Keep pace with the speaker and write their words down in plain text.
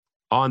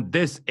On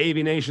this AV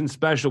Nation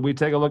special, we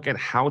take a look at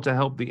how to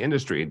help the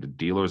industry and the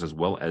dealers as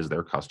well as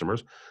their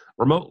customers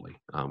remotely.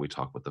 We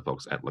talk with the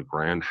folks at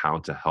Legrand how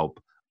to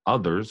help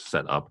others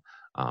set up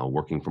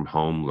working from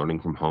home,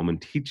 learning from home,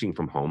 and teaching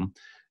from home,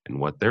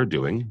 and what they're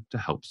doing to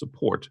help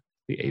support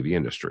the AV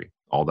industry.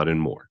 All that and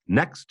more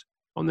next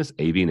on this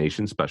AV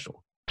Nation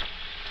special.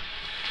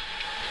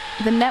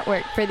 The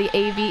network for the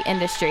AV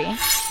industry.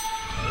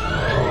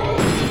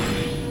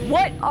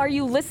 What are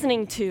you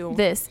listening to?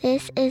 This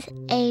is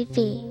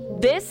AV.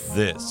 This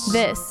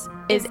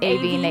is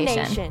AV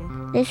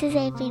Nation. This is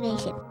AV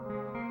Nation.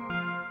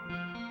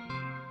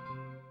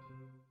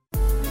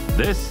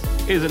 This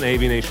is an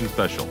AV Nation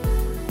special,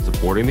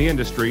 supporting the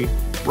industry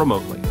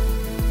remotely.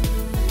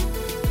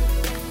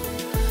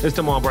 This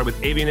time Albright with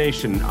AV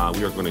Nation.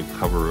 We are going to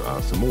cover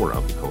some more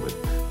of the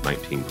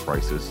COVID-19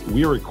 crisis.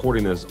 We are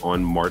recording this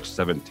on March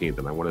 17th,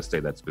 and I want to say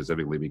that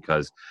specifically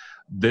because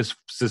this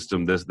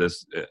system, this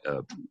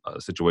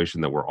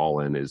situation that we're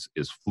all in is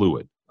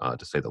fluid,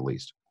 to say the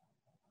least.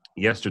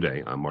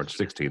 Yesterday, on March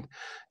 16th, the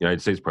United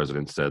States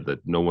president said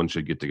that no one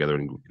should get together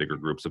in bigger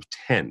groups of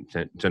 10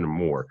 or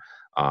more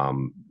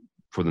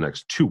for the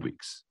next 2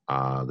 weeks.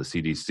 The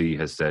CDC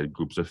has said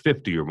groups of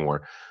 50 or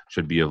more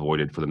should be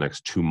avoided for the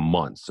next 2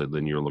 months. So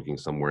then you're looking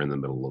somewhere in the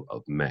middle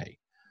of May.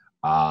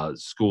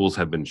 Schools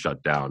have been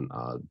shut down.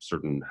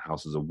 Certain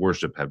houses of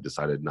worship have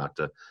decided not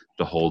to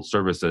hold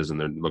services, and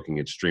they're looking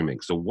at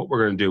streaming. So what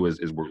we're going to do is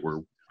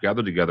we're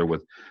gathered together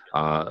with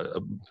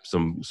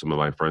some of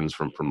my friends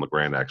from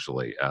Legrand,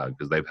 actually,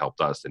 because they've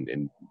helped us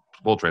in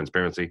full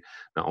transparency.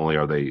 Not only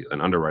are they an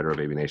underwriter of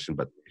AV Nation,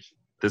 but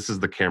this is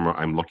the camera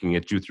I'm looking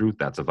at you through.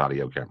 That's a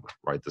Vadio camera,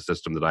 right? The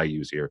system that I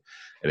use here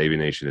at AV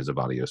Nation is a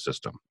Vadio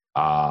system.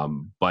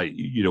 But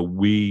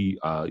we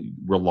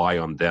rely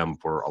on them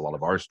for a lot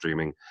of our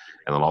streaming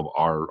and a lot of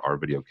our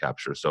video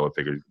capture. So I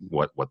figured,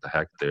 what the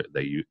heck?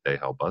 They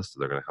help us, so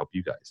they're going to help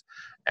you guys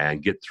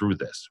and get through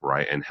this,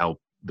 right? And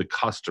help the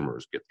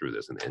customers get through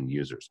this and end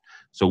users.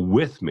 So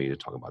with me to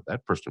talk about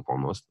that, first and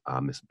foremost,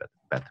 Miss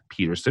Beth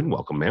Peterson.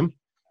 Welcome, ma'am.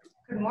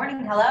 Good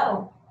morning.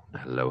 Hello.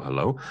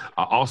 Hello.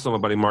 Also, my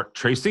buddy Mark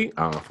Tracy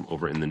from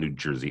over in the New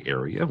Jersey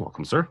area.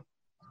 Welcome, sir.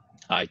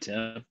 Hi,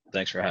 Tim.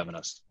 Thanks for having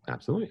us.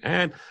 Absolutely.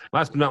 And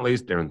last but not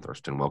least, Darren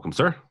Thurston. Welcome,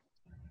 sir.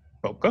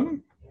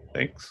 Welcome.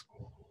 Thanks.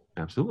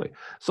 Absolutely.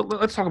 So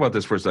let's talk about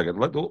this for a second.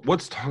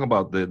 Let's talk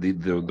about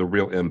the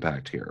real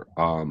impact here.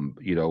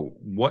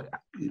 What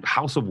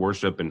house of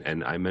worship,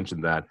 and I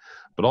mentioned that,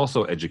 but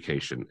also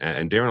education.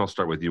 And Darren, I'll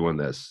start with you on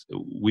this.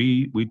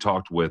 We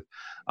talked with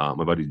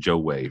my buddy Joe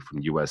Way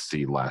from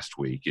USC last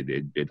week.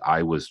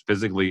 I was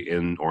physically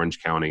in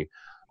Orange County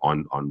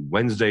on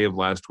Wednesday of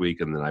last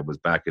week, and then I was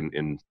back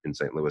in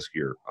St. Louis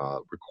here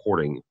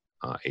recording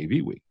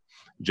AV Week.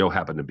 Joe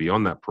happened to be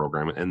on that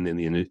program, and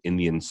in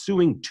the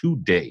ensuing 2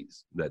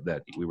 days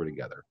that we were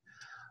together,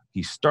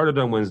 he started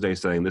on Wednesday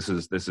saying, "This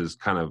is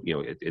kind of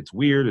it's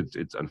weird,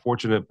 it's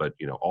unfortunate, but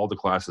all the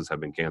classes have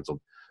been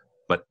canceled.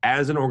 But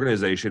as an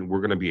organization,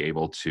 we're going to be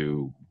able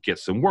to get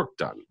some work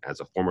done."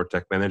 As a former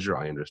tech manager,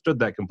 I understood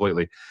that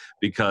completely,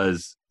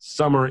 because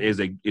summer is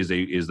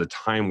the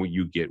time where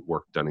you get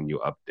work done and you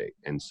update,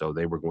 and so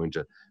they were going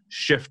to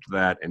shift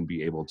that and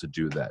be able to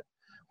do that.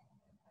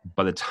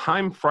 By the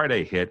time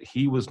Friday hit,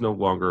 he was no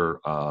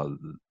longer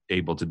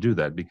able to do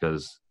that,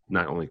 because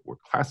not only were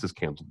classes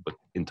canceled, but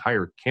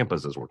entire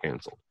campuses were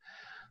canceled.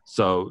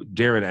 So,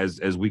 Darren,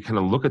 as we kind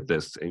of look at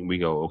this and we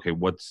go, okay,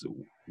 what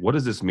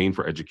does this mean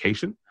for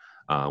education?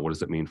 What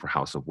does it mean for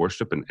house of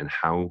worship, and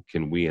how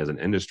can we as an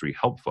industry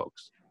help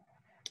folks?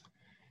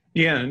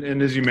 Yeah,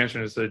 and as you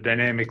mentioned, it's a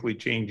dynamically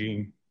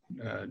changing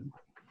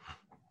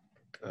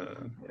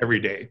every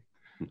day.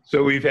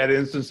 So we've had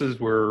instances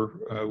where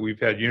we've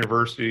had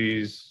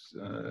universities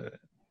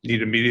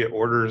need immediate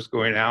orders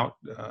going out,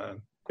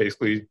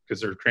 basically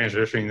because they're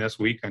transitioning this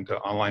week into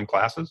online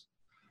classes.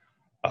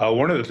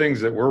 One of the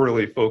things that we're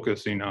really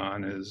focusing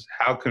on is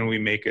how can we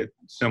make it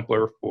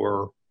simpler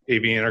for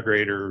AV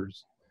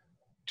integrators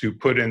to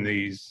put in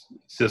these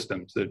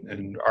systems.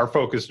 And our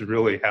focus is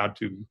really how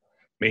to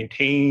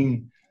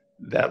maintain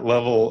that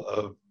level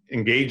of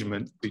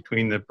engagement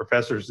between the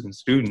professors and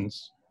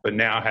students, but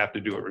now have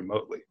to do it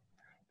remotely.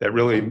 That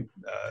really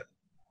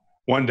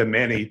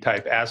one-to-many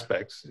type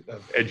aspects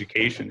of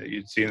education that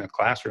you'd see in the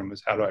classroom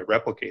is how do I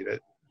replicate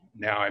it?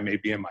 Now I may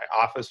be in my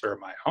office or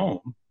my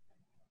home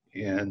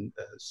and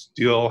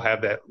still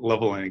have that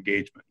level of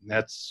engagement. And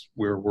that's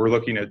where we're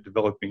looking at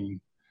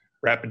developing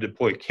rapid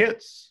deploy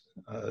kits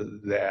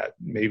that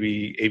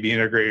maybe AV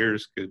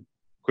integrators could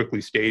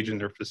quickly stage in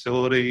their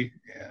facility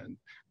and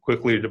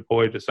quickly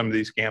deploy to some of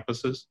these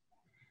campuses.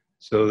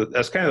 So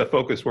that's kind of the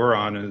focus we're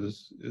on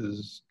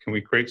is can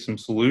we create some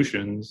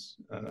solutions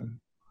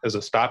as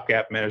a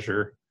stopgap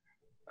measure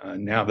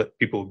now that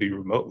people will be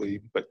remotely,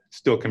 but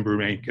still can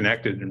remain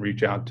connected and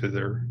reach out to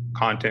their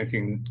content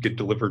can get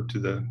delivered to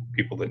the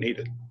people that need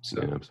it.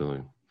 So yeah,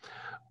 absolutely.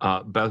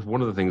 Beth,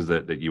 one of the things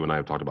that you and I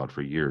have talked about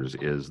for years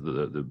is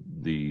the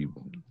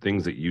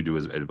things that you do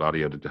as at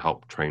Vadio to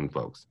help train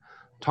folks.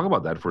 talk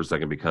about that for a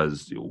second,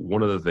 because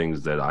one of the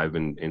things that I've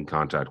been in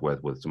contact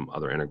with some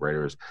other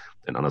integrators,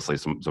 and honestly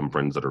some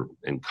friends that are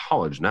in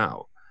college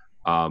now,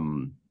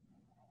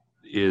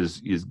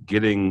 is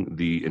getting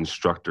the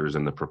instructors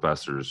and the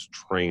professors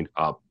trained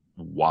up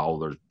while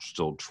they're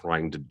still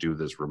trying to do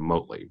this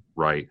remotely,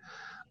 right?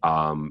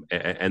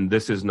 And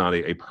this is not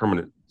a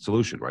permanent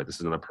solution, right? This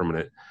isn't a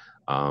permanent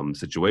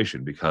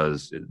situation,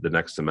 because the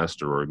next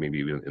semester, or maybe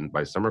even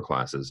by summer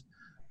classes,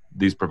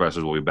 these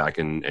professors will be back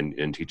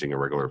in teaching a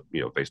regular,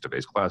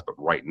 face-to-face class. But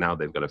right now,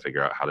 they've got to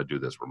figure out how to do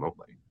this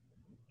remotely.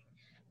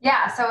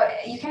 Yeah, so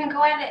you can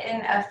go at it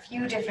in a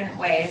few different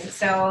ways.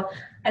 So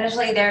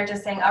initially, they're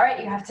just saying, all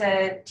right, you have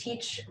to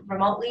teach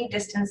remotely,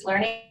 distance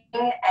learning,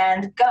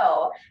 and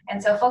go.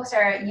 And so folks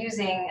are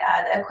using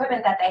the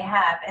equipment that they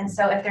have. And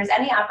so if there's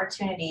any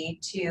opportunity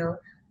to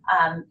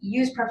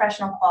use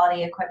professional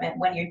quality equipment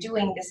when you're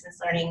doing distance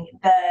learning,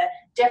 the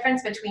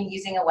difference between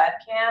using a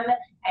webcam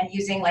and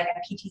using like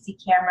a PTZ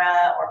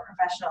camera or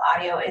professional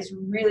audio is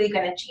really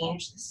going to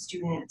change the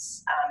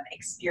student's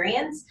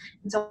experience.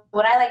 And so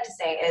what I like to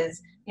say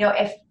is,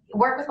 if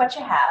work with what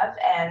you have,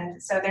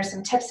 and so there's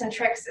some tips and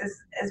tricks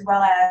as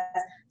well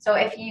as, so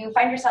if you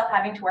find yourself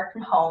having to work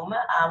from home,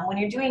 when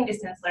you're doing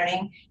distance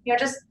learning,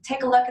 just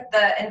take a look at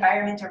the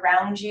environment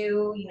around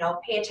you,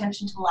 pay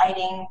attention to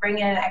lighting, bring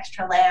in an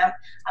extra lamp.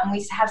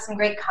 We have some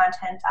great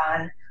content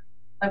on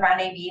around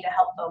AV to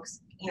help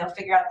folks,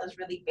 figure out those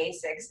really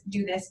basics.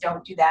 Do this,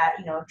 don't do that.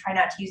 Try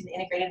not to use an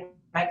integrated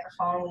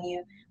microphone when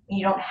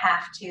you don't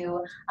have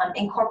to.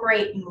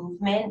 Incorporate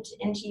movement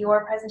into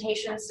your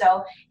presentation.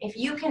 So if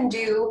you can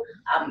do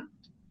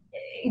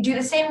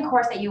the same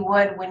course that you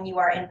would when you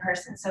are in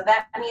person. So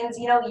that means,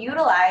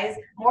 utilize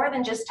more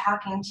than just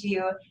talking to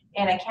you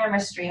in a camera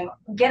stream.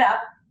 Get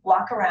up,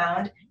 walk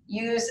around,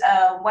 use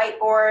a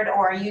whiteboard,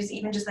 or use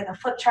even just like a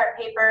flip chart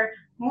paper,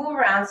 move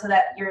around so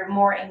that you're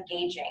more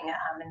engaging.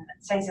 And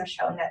studies have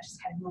shown that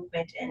just kind of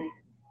movement in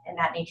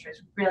that nature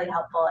is really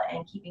helpful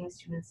in keeping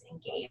students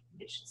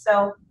engaged.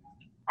 So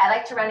I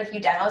like to run a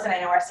few demos, and I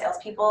know our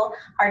salespeople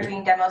are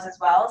doing demos as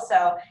well.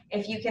 So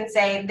if you can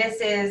say,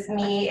 this is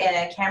me in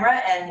a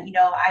camera, and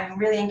I'm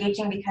really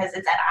engaging because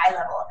it's at eye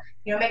level.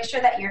 Make sure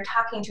that you're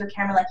talking to a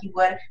camera like you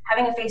would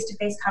having a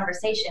face-to-face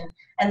conversation,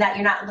 and that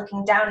you're not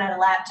looking down at a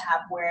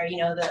laptop where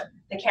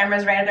the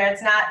camera's right there.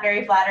 It's not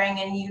very flattering,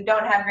 and you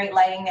don't have great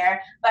lighting there.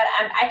 But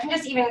I can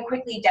just even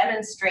quickly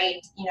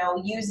demonstrate,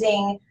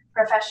 using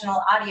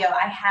professional audio.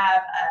 I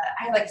have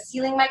like a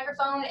ceiling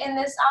microphone in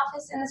this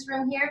office, in this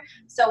room here.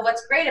 So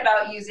what's great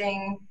about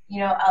using,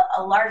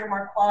 a larger,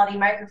 more quality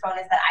microphone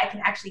is that I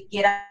can actually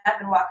get up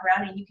and walk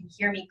around, and you can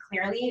hear me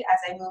clearly as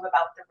I move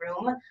about the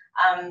room.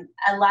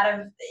 A lot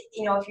of,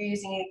 if you're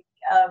using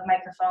a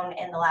microphone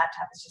in the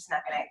laptop, it's just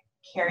not going to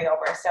carry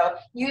over. So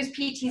use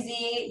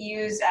PTZ,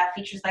 use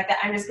features like that.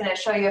 I'm just going to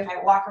show you if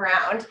I walk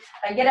around.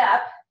 I get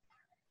up,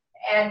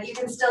 and you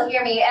can still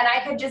hear me, and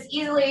I could just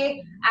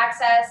easily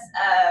access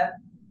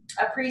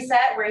a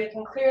preset where you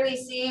can clearly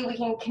see. We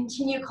can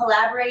continue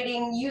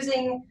collaborating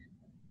using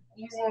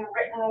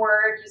written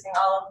word, using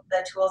all of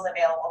the tools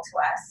available to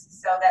us.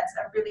 So that's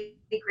a really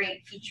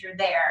great feature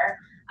there.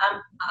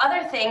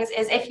 Other things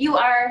is if you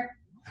are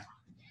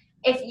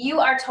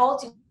told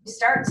to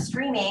start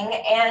streaming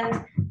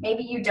and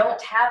maybe you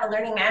don't have a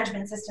learning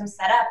management system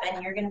set up,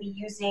 and you're going to be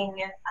using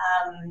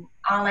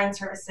online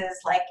services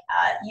like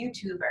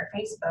YouTube or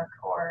Facebook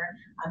or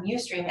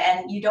Ustream,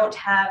 and you don't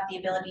have the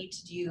ability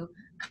to do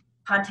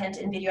content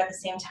and video at the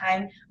same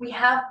time, we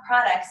have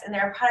products, and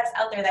there are products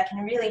out there that can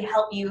really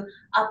help you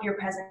up your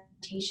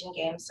presentation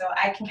game. So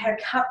I can kind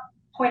of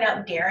point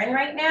out Darren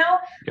right now.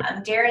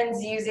 Yep.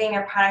 Darren's using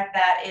a product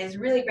that is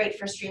really great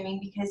for streaming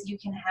because you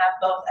can have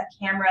both a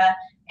camera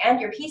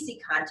and your PC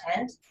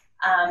content.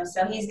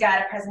 So he's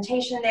got a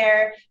presentation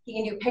there. He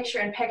can do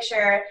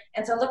picture-in-picture.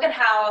 And so look at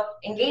how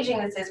engaging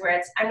this is,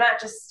 where I'm not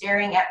just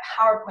staring at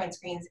PowerPoint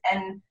screens.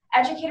 And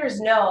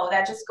educators know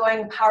that just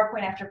going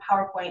PowerPoint after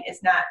PowerPoint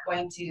is not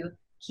going to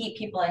keep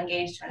people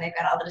engaged when they've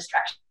got all the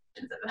distractions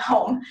at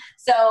home.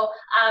 So,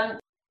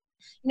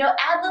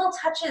 add little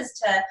touches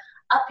to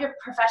up your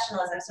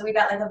professionalism. So we've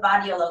got like a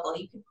Vadio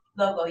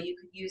logo. You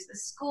could use the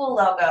school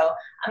logo,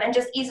 and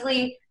just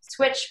easily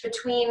switch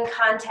between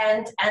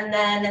content. And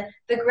then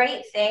the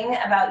great thing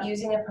about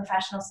using a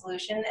professional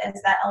solution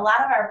is that a lot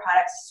of our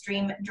products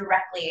stream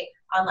directly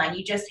online.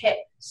 You just hit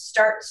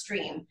start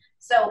stream.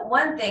 So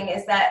one thing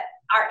is that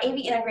our AV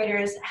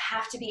integrators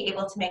have to be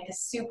able to make this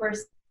super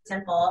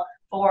simple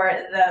for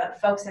the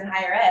folks in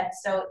higher ed.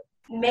 So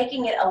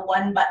making it a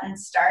one-button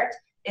start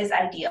is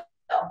ideal,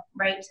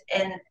 right?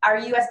 And our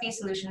USB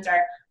solutions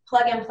are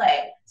plug and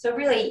play. So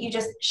really, you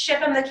just ship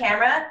them the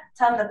camera,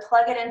 tell them to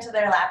plug it into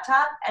their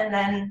laptop, and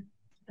then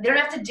they don't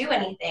have to do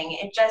anything.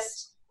 It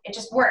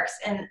just works,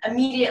 and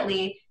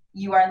immediately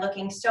you are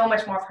looking so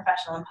much more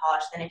professional and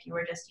polished than if you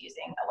were just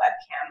using a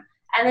webcam.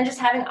 And then just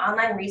having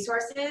online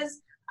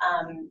resources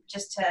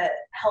just to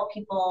help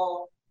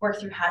people work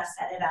through how to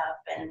set it up,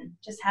 and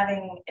just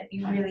having it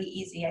be really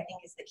easy, I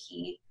think, is the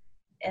key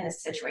in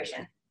this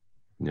situation.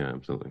 Yeah,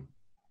 absolutely.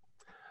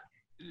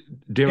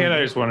 Darren, And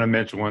I just want to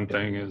mention one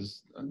thing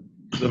is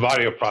the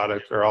Vadio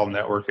products are all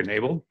network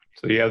enabled.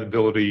 So you have the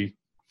ability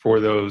for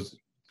those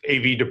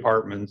AV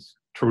departments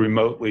to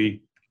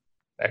remotely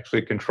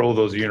actually control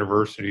those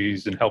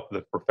universities and help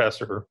the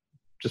professor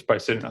just by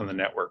sitting on the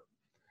network.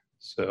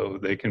 So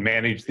they can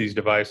manage these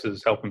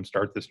devices, help them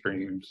start the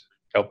streams,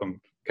 help them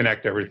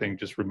connect everything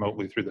just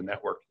remotely through the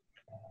network.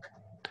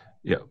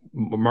 Yeah,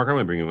 Mark, I'm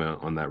going to bring you in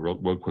on that real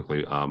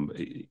quickly.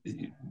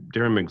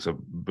 Darren makes a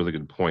really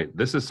good point.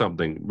 This is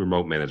something,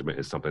 remote management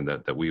is something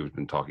that we've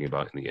been talking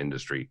about in the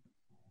industry.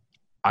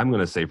 I'm going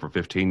to say for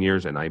 15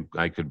 years, and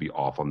I could be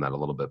off on that a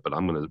little bit, but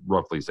I'm going to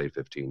roughly say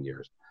 15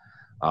 years.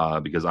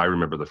 Because I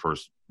remember the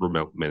first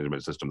remote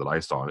management system that I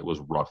saw, and it was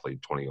roughly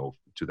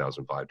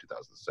 2005,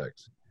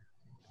 2006.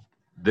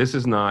 This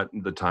is not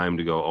the time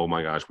to go, oh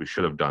my gosh, we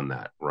should have done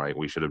that, right?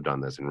 We should have done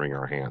this and wring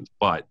our hands.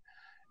 But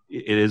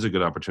it is a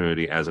good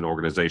opportunity as an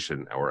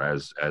organization or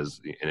as an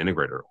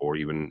integrator or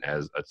even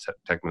as a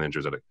tech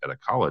managers at a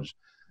college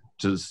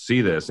to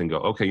see this and go,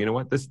 okay, you know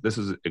what? This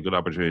is a good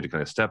opportunity to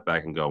kind of step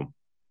back and go,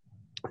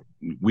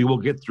 we will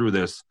get through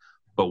this,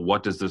 but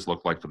what does this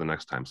look like for the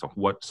next time? So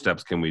what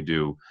steps can we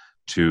do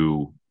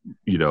to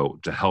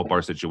help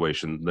our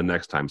situation the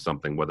next time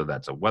something, whether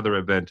that's a weather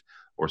event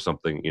or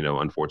something,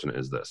 unfortunate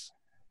as this?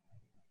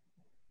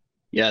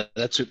 Yeah,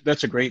 that's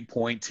a great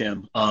point,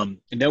 Tim. The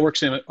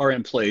networks are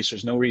in place.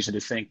 There's no reason to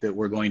think that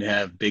we're going to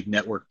have big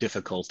network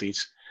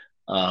difficulties.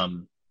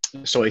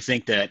 So I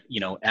think that,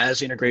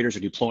 as integrators are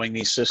deploying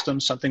these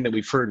systems, something that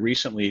we've heard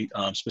recently,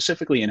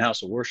 specifically in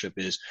House of Worship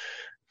is,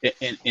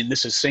 and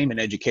this is same in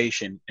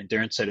education, and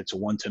Darren said it's a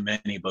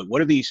one-to-many, but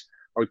what are these,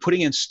 are we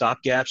putting in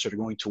stopgaps that are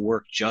going to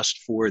work just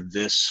for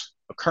this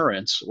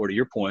occurrence, or to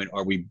your point,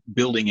 are we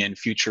building in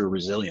future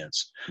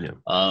resilience?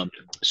 Yeah.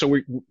 So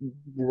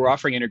we're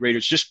offering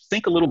integrators, just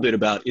think a little bit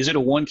about, is it a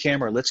one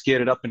camera? Let's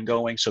get it up and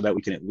going so that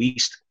we can at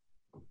least,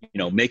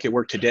 make it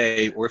work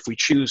today. Or if we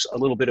choose a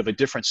little bit of a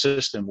different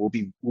system, will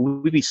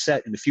we be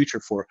set in the future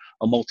for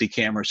a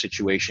multi-camera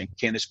situation?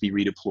 Can this be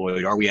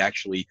redeployed? Are we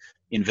actually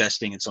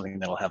investing in something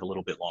that'll have a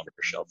little bit longer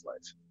shelf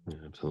life? Yeah,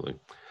 absolutely.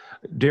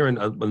 Darren,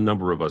 a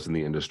number of us in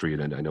the industry,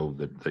 and I know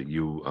that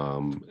you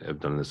have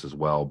done this as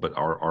well, but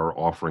are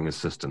offering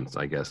assistance,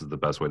 I guess is the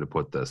best way to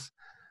put this,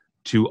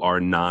 to our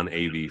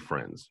non-AV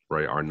friends,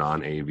 right? Our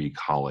non-AV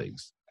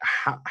colleagues.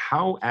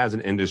 How as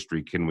an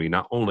industry can we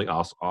not only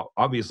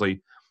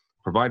obviously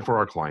provide for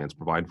our clients,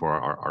 provide for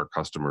our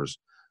customers,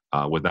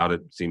 without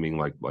it seeming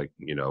like we're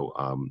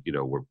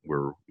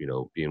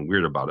being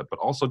weird about it, but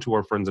also to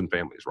our friends and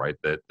families, right?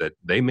 That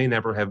they may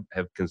never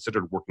have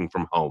considered working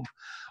from home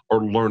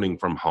or learning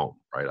from home,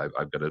 right?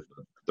 I've got a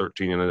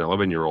 13 and an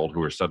 11-year-old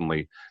who are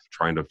suddenly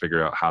trying to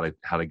figure out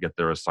how to get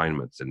their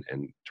assignments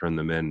and turn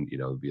them in,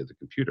 via the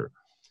computer.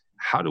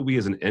 How do we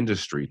as an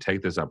industry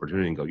take this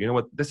opportunity and go, you know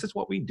what, this is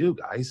what we do,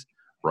 guys,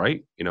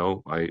 right?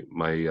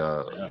 My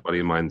buddy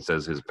of mine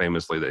says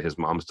famously that his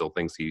mom still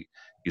thinks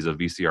he's a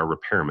VCR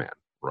repairman,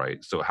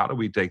 right? So how do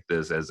we take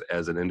this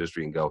as an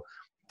industry and go,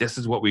 this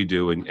is what we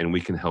do and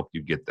we can help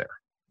you get there?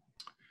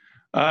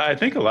 I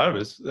think a lot of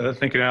us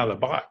thinking out of the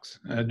box.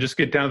 Just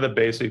get down to the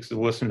basics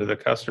and listen to the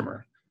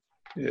customer.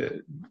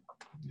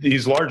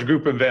 These large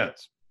group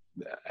events,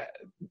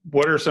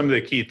 what are some of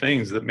the key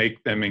things that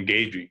make them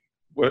engaging?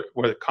 What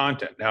are the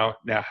content? Now,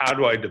 how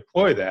do I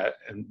deploy that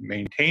and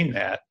maintain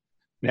that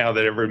now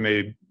that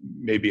everybody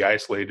may be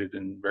isolated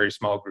in very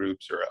small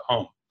groups or at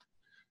home?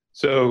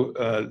 So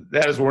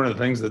that is one of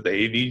the things that the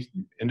AV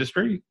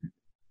industry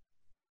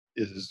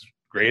is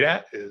great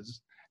at,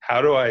 is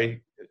how do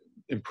I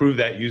improve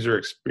that user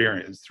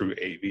experience through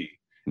AV?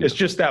 It's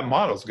just that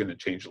model is going to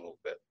change a little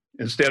bit.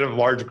 Instead of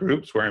large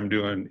groups where I'm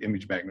doing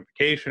image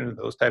magnification and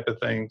those type of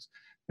things,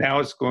 now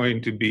it's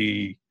going to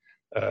be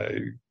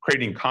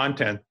creating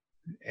content,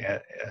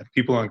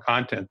 people and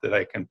content that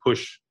I can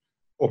push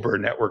over a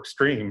network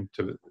stream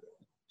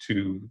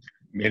to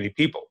many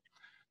people.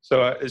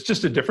 So it's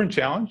just a different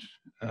challenge.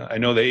 I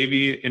know the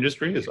AV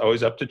industry is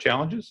always up to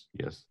challenges.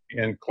 Yes.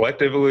 And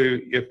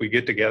collectively, if we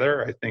get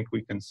together, I think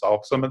we can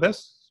solve some of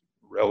this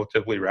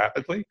relatively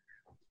rapidly.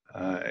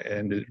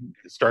 And it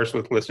starts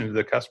with listening to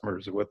the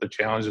customers and what the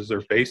challenges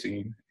they're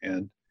facing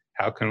and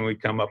how can we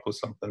come up with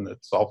something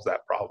that solves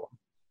that problem.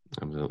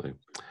 Absolutely.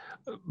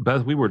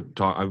 Beth,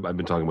 I've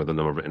been talking with a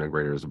number of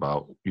integrators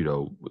about,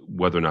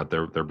 whether or not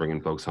they're bringing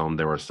folks home.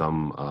 There are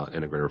some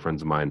integrator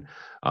friends of mine,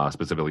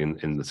 specifically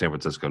in the San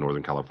Francisco,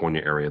 Northern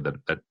California area,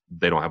 that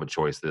they don't have a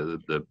choice.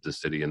 The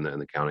city and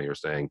the county are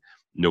saying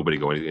nobody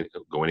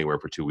go anywhere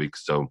for 2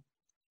 weeks. So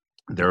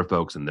their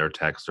folks and their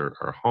techs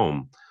are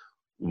home.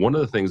 One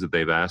of the things that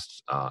they've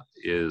asked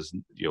is,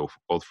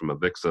 both from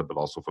Avixa, but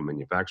also from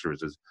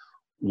manufacturers, is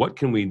what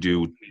can we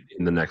do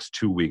in the next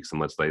 2 weeks,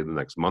 and let's say the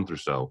next month or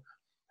so,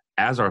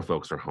 as our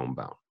folks are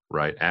homebound,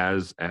 right?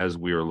 As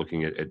we are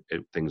looking at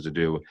things to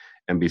do,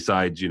 and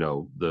besides,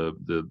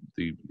 the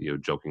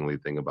jokingly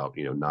thing about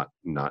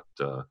not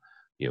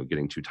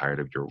getting too tired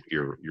of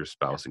your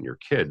spouse and your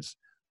kids,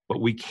 but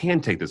we can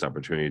take this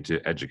opportunity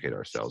to educate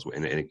ourselves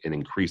and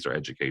increase our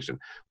education,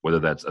 whether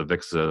that's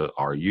Avixa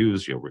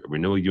RUs,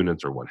 renewal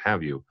units, or what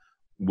have you.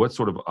 What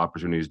sort of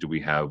opportunities do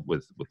we have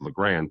with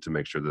Legrand to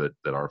make sure that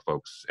our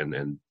folks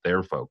and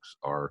their folks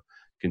are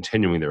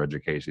continuing their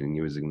education and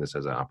using this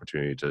as an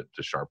opportunity to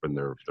sharpen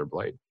their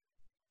blade?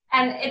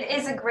 And it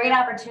is a great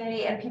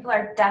opportunity, and people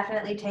are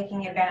definitely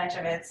taking advantage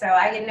of it. So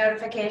I get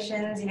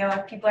notifications,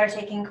 if people are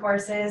taking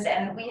courses,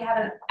 and we have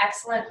an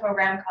excellent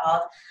program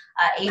called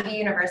AV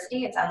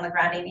University. It's on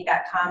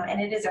legrandav.com, and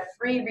it is a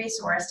free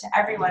resource to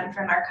everyone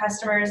from our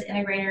customers,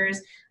 integrators,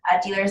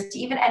 dealers, to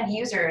even end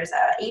users,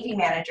 AV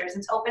managers.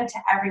 It's open to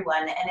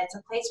everyone, and it's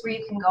a place where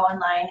you can go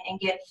online and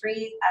get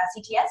free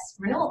CTS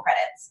renewal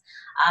credits.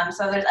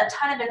 So there's a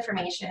ton of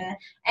information,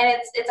 and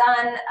it's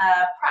on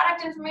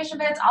product information,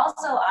 but it's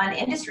also on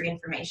industry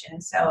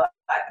information. So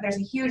there's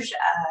a huge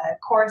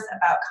course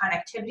about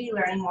connectivity,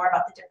 learning more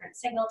about the different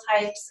signal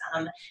types,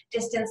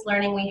 distance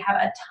learning. We have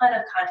a ton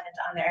of content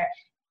on there.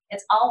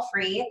 It's all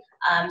free,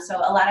 so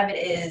a lot of it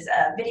is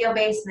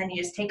video-based, and then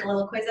you just take a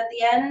little quiz at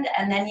the end,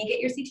 and then you get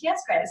your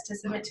CTS credits to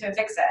submit to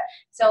Avixa.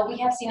 So we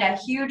have seen a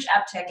huge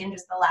uptick in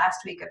just the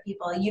last week of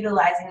people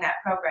utilizing that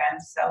program.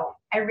 So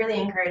I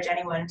really encourage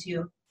anyone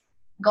to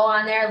go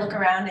on there, look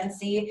around, and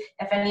see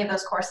if any of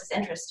those courses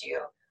interest you.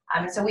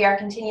 So we are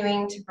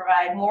continuing to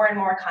provide more and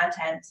more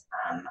content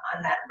on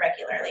that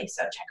regularly,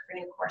 so check for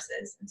new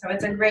courses. And so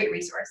it's a great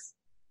resource.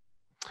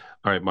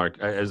 All right, Mark,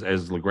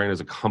 as Legrand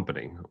as a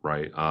company,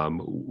 right,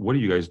 what are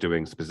you guys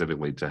doing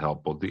specifically to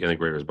help both the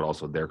integrators but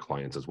also their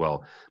clients as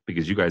well?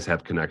 Because you guys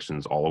have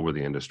connections all over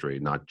the industry,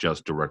 not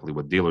just directly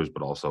with dealers,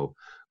 but also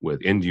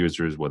with end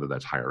users, whether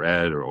that's higher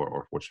ed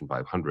or Fortune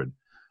 500.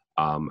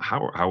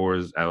 How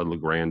is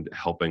Legrand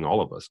helping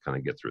all of us kind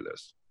of get through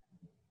this?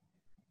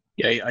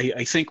 Yeah,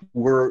 I think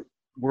we're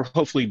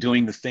hopefully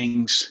doing the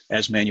things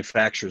as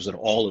manufacturers that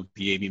all of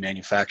the AV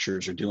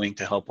manufacturers are doing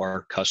to help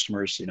our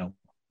customers,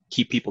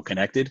 keep people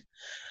connected.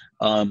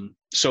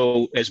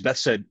 So as Beth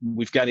said,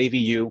 we've got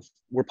AVU.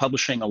 We're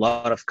publishing a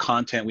lot of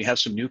content. We have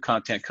some new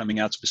content coming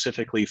out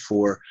specifically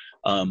for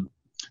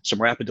some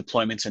rapid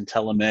deployments in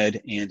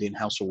telemed and in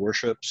house of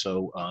worship.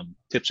 So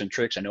tips and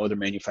tricks. I know other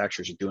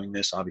manufacturers are doing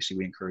this. Obviously,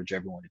 we encourage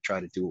everyone to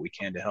try to do what we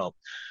can to help.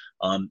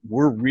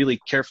 We're really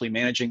carefully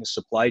managing the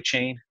supply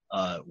chain.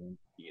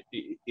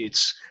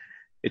 It's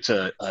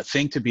a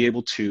thing to be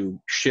able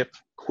to ship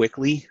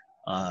quickly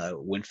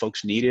when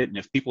folks need it. And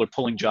if people are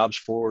pulling jobs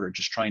forward or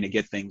just trying to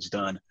get things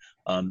done,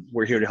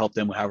 we're here to help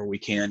them however we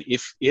can.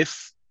 If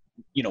it's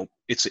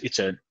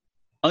an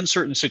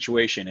uncertain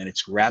situation and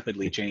it's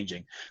rapidly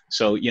changing.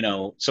 So,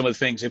 some of the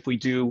things, if we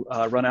do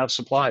run out of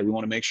supply, we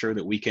want to make sure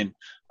that we can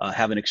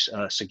have a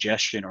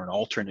suggestion or an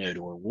alternate,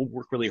 or we'll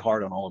work really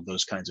hard on all of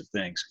those kinds of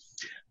things.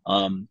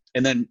 And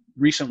then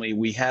recently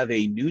we have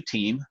a new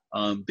team.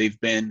 They've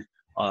been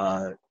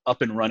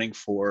up and running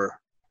for,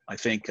 I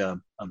think,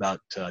 about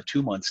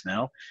 2 months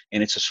now,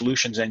 and it's a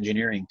solutions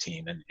engineering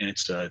team, and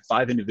it's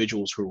 5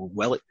 individuals who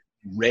are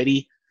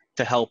ready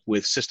to help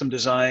with system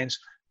designs,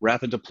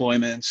 rapid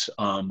deployments,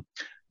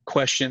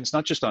 questions,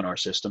 not just on our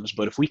systems,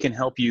 but if we can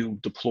help you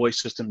deploy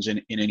systems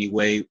in any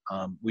way,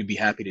 we'd be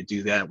happy to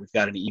do that. We've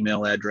got an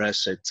email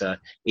address at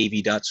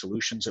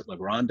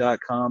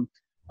av.solutions@legrand.com.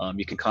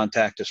 You can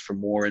contact us for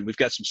more, and we've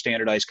got some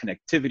standardized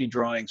connectivity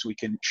drawings we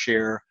can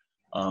share,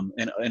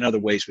 and other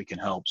ways we can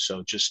help.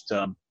 So just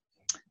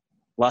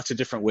lots of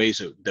different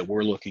ways that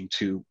we're looking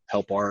to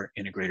help our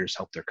integrators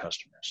help their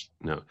customers.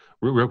 No,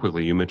 real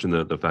quickly, you mentioned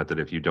the fact that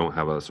if you don't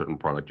have a certain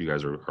product, you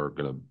guys are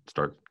going to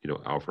start,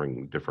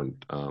 offering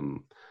different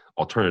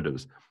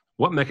alternatives.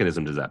 What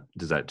mechanism does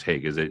that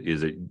take? Is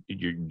it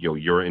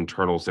your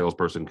internal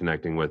salesperson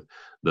connecting with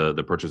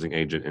the purchasing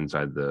agent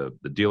inside the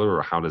dealer,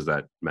 or how does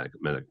that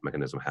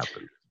mechanism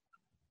happen?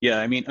 Yeah,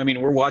 I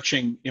mean, we're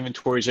watching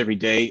inventories every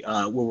day.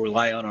 We'll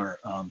rely on our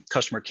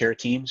customer care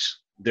teams.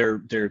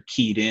 They're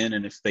keyed in,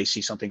 and if they see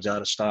something's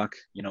out of stock,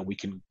 we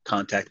can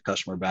contact the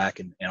customer back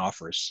and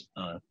offer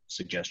a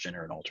suggestion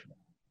or an alternate.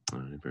 All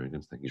right, very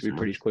good. Thank you. It's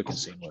pretty quick and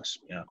seamless.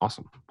 Yeah.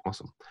 Awesome.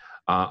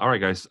 All right,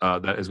 guys,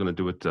 that is going to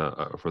do it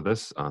for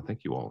this.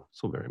 Thank you all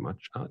so very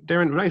much.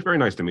 Darren, very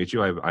nice to meet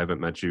you. I haven't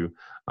met you,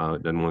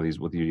 done one of these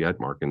with you yet.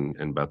 Mark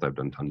and Beth, I've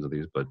done tons of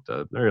these, but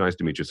very nice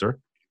to meet you, sir.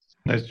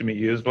 Nice to meet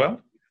you as well.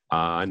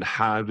 And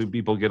how do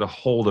people get a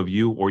hold of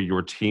you or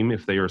your team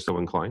if they are so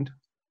inclined?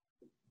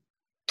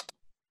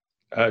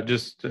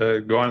 Just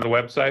go on the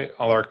website.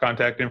 All our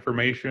contact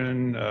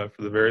information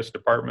for the various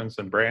departments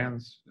and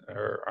brands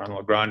are on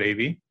Legrand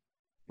AV,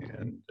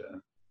 and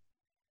you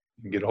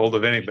can get a hold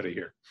of anybody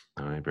here.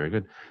 All right, very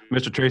good.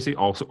 Mr. Tracy,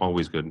 also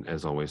always good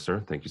as always,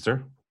 sir. Thank you,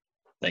 sir.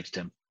 Thanks,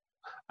 Tim.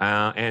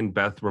 And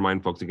Beth,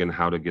 remind folks again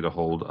how to get a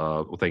hold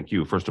of. Well, thank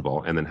you first of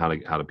all, and then how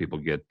do people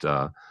get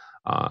a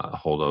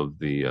hold of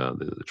the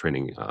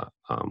training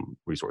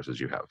resources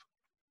you have?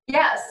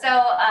 Yeah, so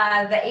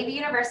the AV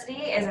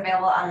University is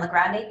available on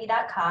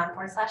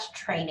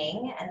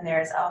legrandav.com/training, and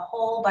there's a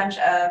whole bunch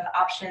of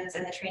options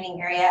in the training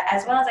area,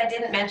 as well as I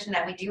didn't mention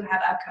that we do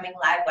have upcoming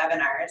live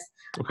webinars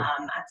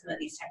on some of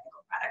these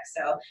technical products.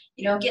 So,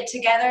 get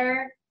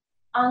together,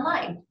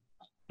 online.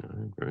 All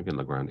right, very good.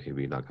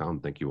 LegrandAV.com.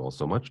 Thank you all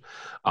so much.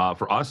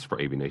 For us,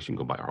 for AV Nation,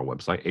 go by our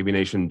website,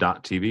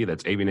 avnation.tv.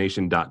 That's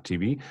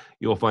avnation.tv.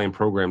 You'll find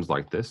programs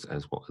like this,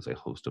 as well as a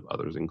host of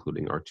others,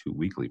 including our 2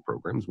 weekly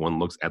programs. One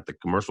looks at the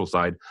commercial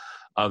side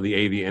of the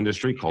AV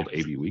industry called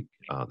AV Week.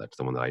 That's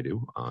the one that I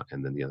do.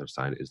 And then the other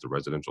side is the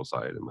residential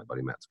side, and my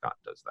buddy Matt Scott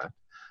does that.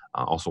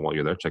 Also, while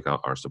you're there, check out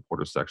our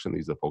supporters section.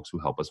 These are the folks who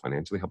help us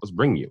financially, help us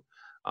bring you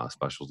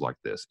specials like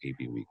this.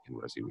 AV Week and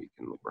Resi Week,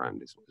 and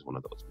LeGrand is one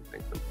of those. We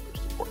thank them for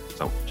their support.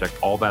 So check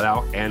all that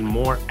out and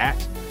more at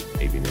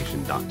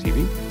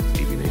avnation.tv.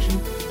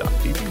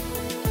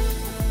 avnation.tv.